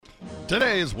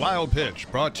Today's Wild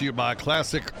Pitch brought to you by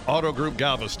Classic Auto Group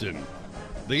Galveston.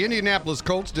 The Indianapolis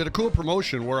Colts did a cool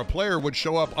promotion where a player would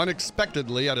show up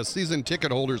unexpectedly at a season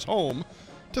ticket holder's home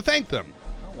to thank them.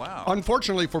 Oh, wow.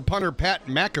 Unfortunately for punter Pat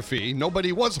McAfee,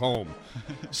 nobody was home.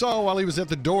 So while he was at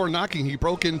the door knocking, he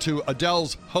broke into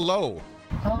Adele's Hello.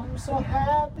 I'm so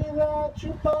happy that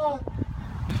you bought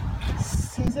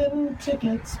season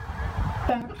tickets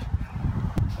back.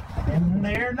 And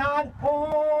they're not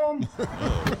home.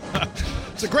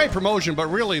 It's a great promotion, but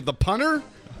really, the punter?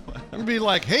 I'd be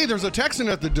like, hey, there's a Texan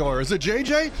at the door. Is it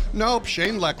JJ? Nope,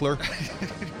 Shane Leckler.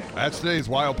 That's today's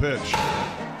Wild Pitch.